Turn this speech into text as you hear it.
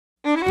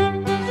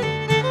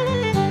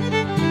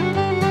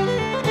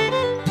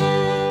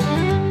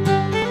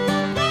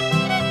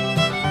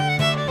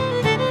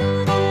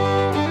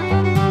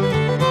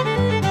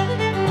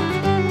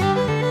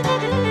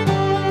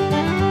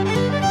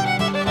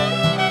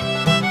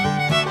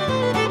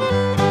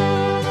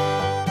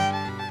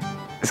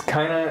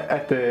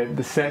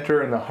the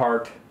center and the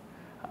heart,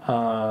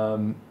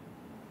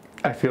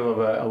 I feel, of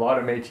a lot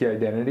of Métis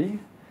identity.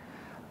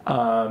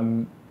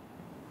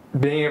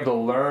 Being able to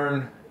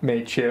learn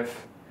Michif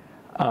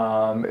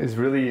has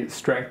really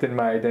strengthened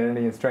my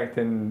identity and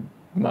strengthened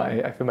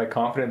I feel, my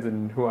confidence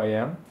in who I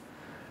am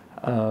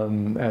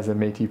as a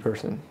Métis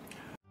person.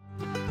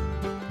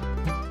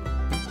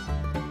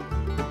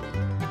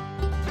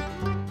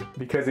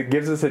 Because it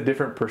gives us a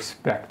different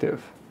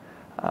perspective.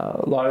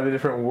 A lot of the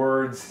different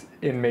words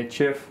in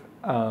Michif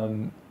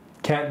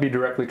can't be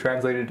directly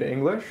translated to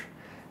English,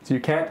 so you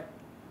can't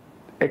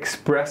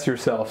express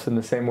yourselves in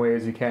the same way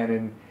as you can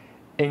in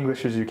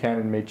English as you can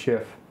in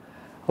Michif.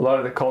 A lot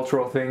of the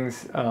cultural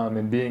things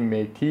in being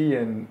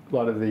Métis and a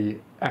lot of the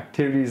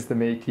activities the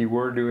Métis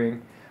were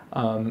doing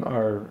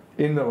are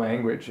in the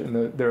language,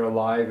 and they're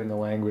alive in the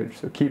language.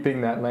 So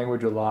keeping that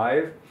language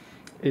alive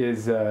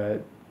is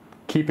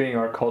keeping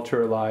our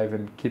culture alive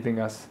and keeping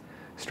us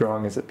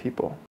strong as a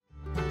people.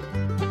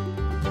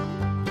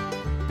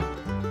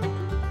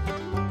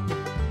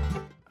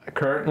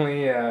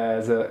 Currently,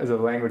 as a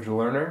language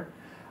learner,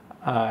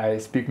 I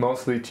speak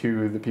mostly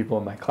to the people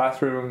in my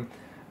classroom,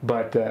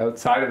 but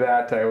outside of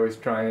that, I always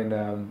try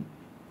and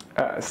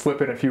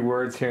slip in a few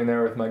words here and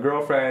there with my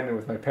girlfriend and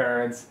with my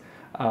parents,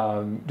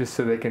 just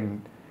so they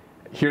can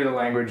hear the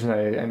language, and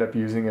I end up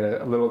using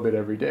it a little bit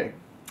every day.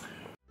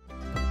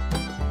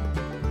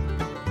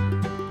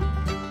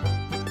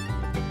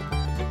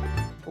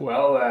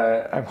 Well,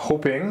 I'm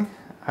hoping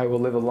I will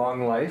live a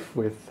long life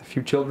with a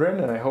few children,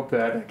 and I hope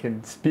that I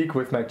can speak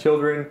with my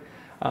children,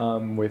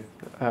 with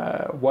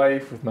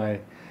wife, with my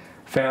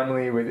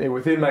family,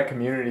 within my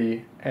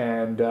community,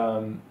 and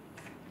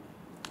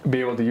be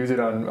able to use it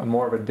on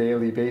more of a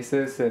daily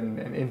basis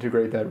and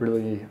integrate that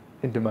really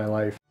into my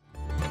life.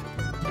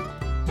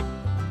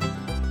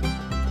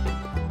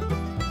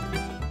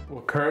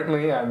 Well,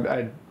 currently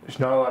there's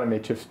not a lot of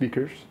Michif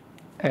speakers,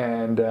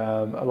 and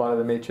a lot of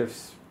the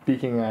Michif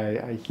speaking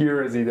I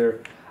hear is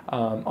either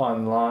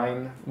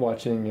online,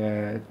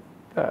 watching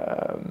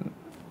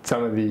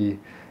some of the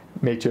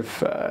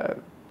Michif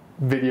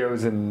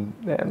videos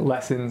and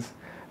lessons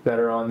that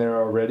are on there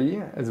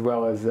already, as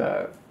well as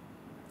the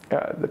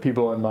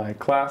people in my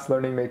class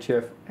learning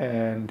Michif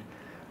and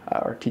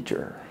our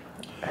teacher,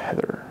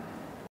 Heather.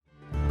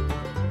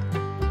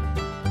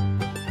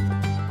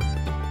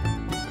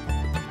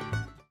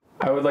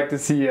 I would like to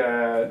see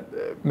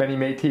many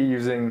Métis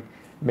using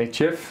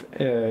Michif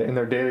in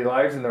their daily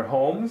lives, in their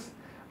homes,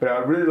 but I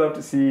would really love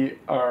to see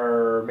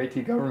our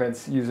Métis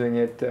governments using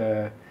it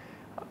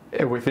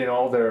within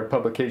all their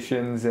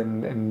publications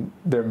and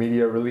their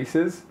media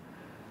releases.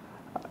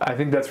 I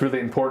think that's really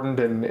important,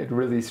 and it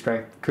really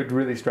could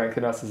really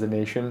strengthen us as a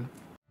nation.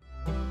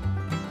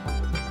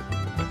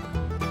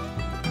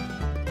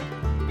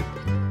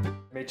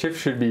 Michif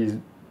should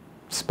be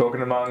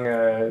spoken among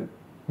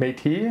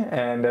Métis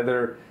and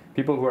other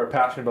people who are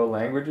passionate about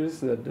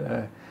languages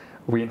that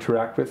we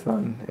interact with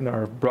in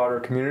our broader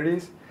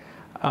communities,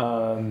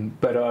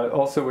 but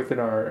also within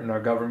our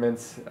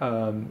governments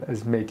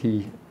as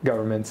Métis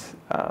governments,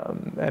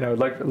 and I would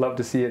love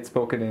to see it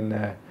spoken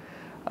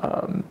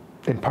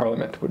in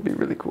Parliament. Would be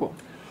really cool.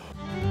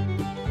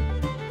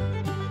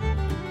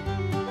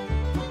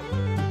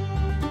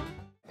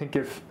 I think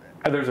if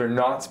others are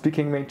not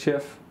speaking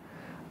Michif,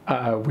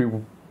 we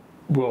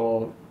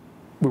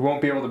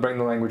won't be able to bring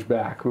the language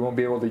back. We won't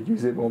be able to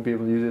use it. We won't be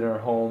able to use it in our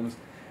homes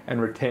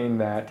and retain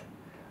that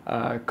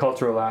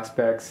cultural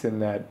aspects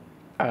and that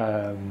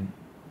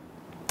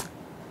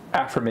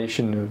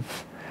affirmation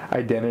of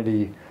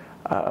identity.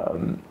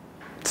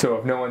 So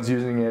if no one's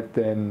using it,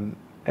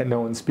 and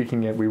no one's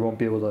speaking it, we won't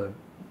be able to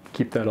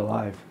keep that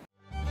alive.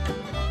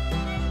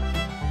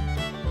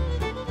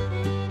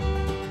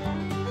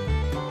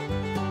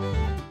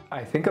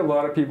 I think a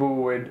lot of people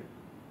would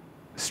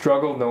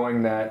struggle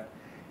knowing that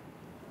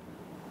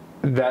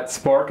that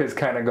spark has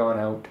kind of gone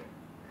out,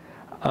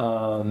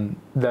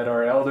 that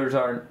our elders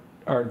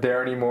aren't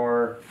there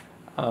anymore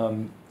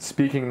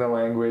speaking the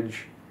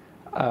language.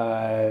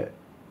 I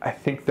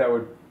think that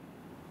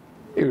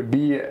it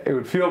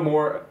would feel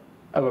more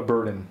of a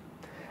burden.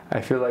 I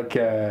feel like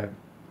we're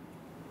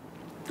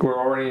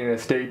already in a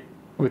state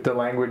with the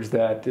language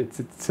that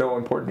it's so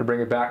important to bring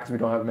it back because we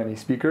don't have many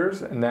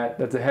speakers, and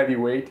that's a heavy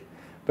weight.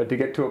 But to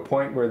get to a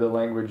point where the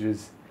language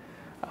is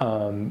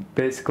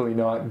basically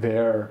not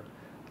there,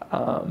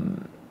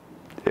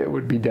 it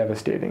would be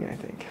devastating, I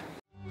think.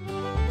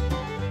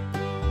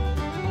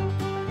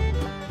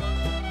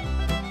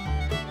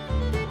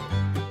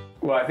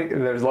 Well, I think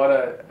there's a lot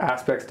of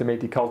aspects to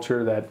Métis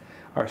culture that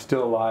are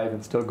still alive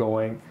and still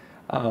going.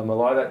 A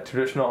lot of that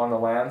traditional on the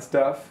land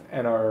stuff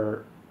and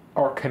our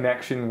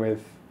connection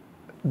with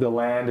the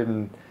land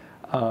and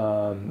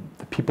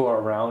the people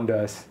around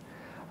us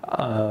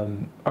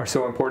are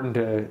so important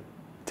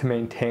to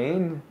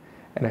maintain,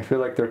 and I feel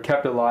like they're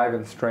kept alive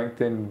and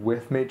strengthened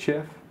with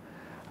Michif.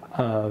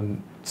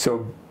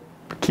 So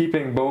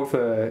keeping both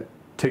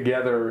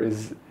together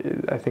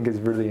I think is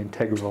really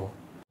integral.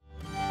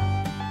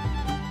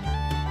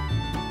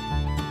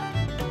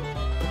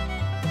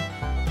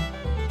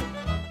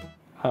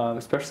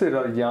 especially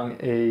at a young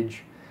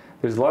age.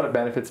 There's a lot of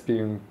benefits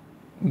being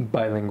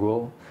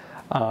bilingual,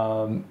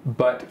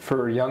 but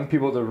for young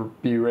people to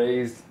be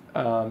raised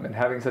and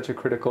having such a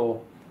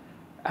critical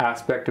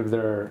aspect of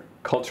their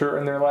culture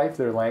in their life,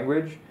 their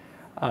language,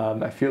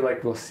 I feel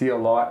like we'll see a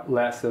lot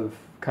less of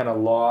kind of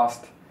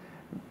lost,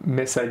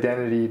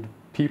 misidentified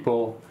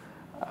people,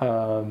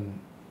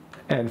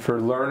 and for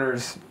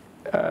learners,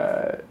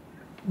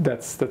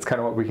 that's kind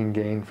of what we can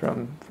gain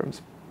from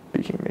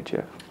speaking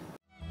Michif.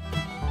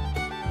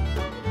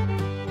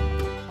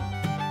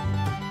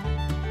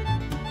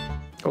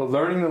 Well,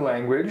 learning the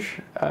language,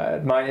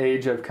 at my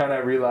age, I've kind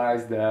of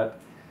realized that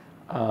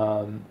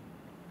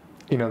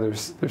you know,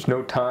 there's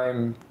no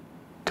time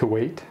to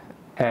wait,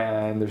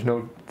 and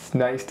it's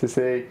nice to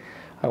say,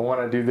 I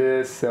want to do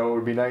this, so it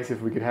would be nice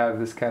if we could have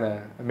this kind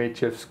of a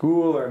Michif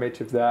school or a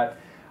Michif that,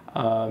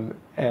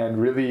 and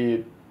really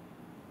it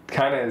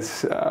kind of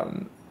is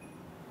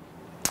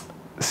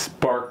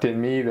sparked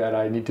in me that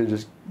I need to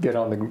just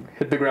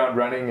hit the ground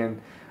running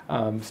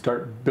and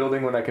start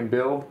building when I can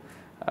build.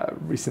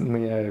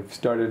 Recently I've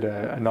started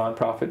a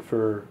nonprofit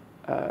for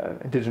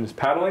Indigenous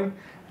paddling,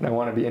 and I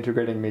want to be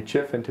integrating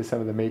Michif into some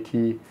of the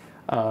Métis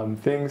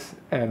things,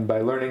 and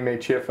by learning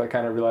Michif I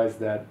kind of realized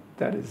that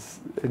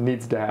it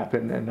needs to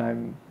happen, and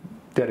I'm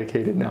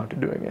dedicated now to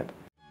doing it.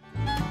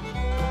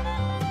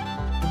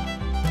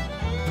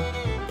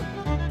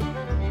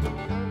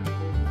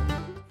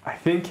 I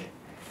think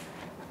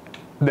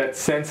that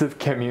sense of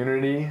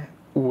community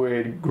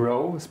would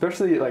grow,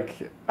 especially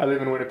like I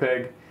live in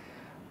Winnipeg,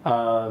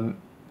 and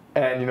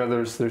you know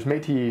there's a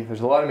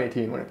lot of Métis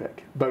in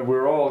Winnipeg, but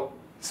we're all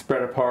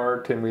spread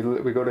apart, and we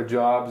go to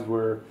jobs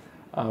where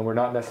we're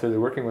not necessarily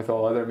working with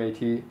all other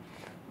Métis.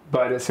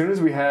 But as soon as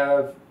we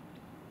have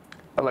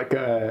like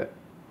a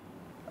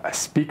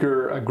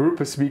group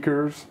of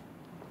speakers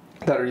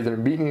that are either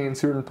meeting in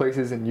certain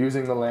places and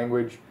using the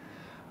language,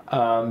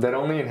 that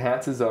only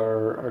enhances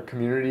our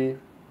community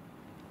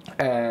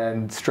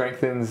and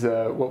strengthens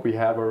what we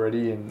have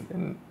already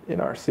in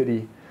our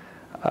city.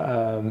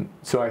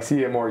 So I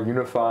see a more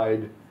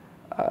unified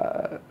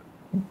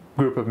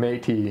group of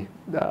Métis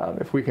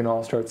if we can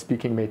all start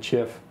speaking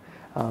Michif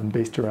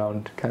based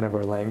around kind of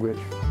our language.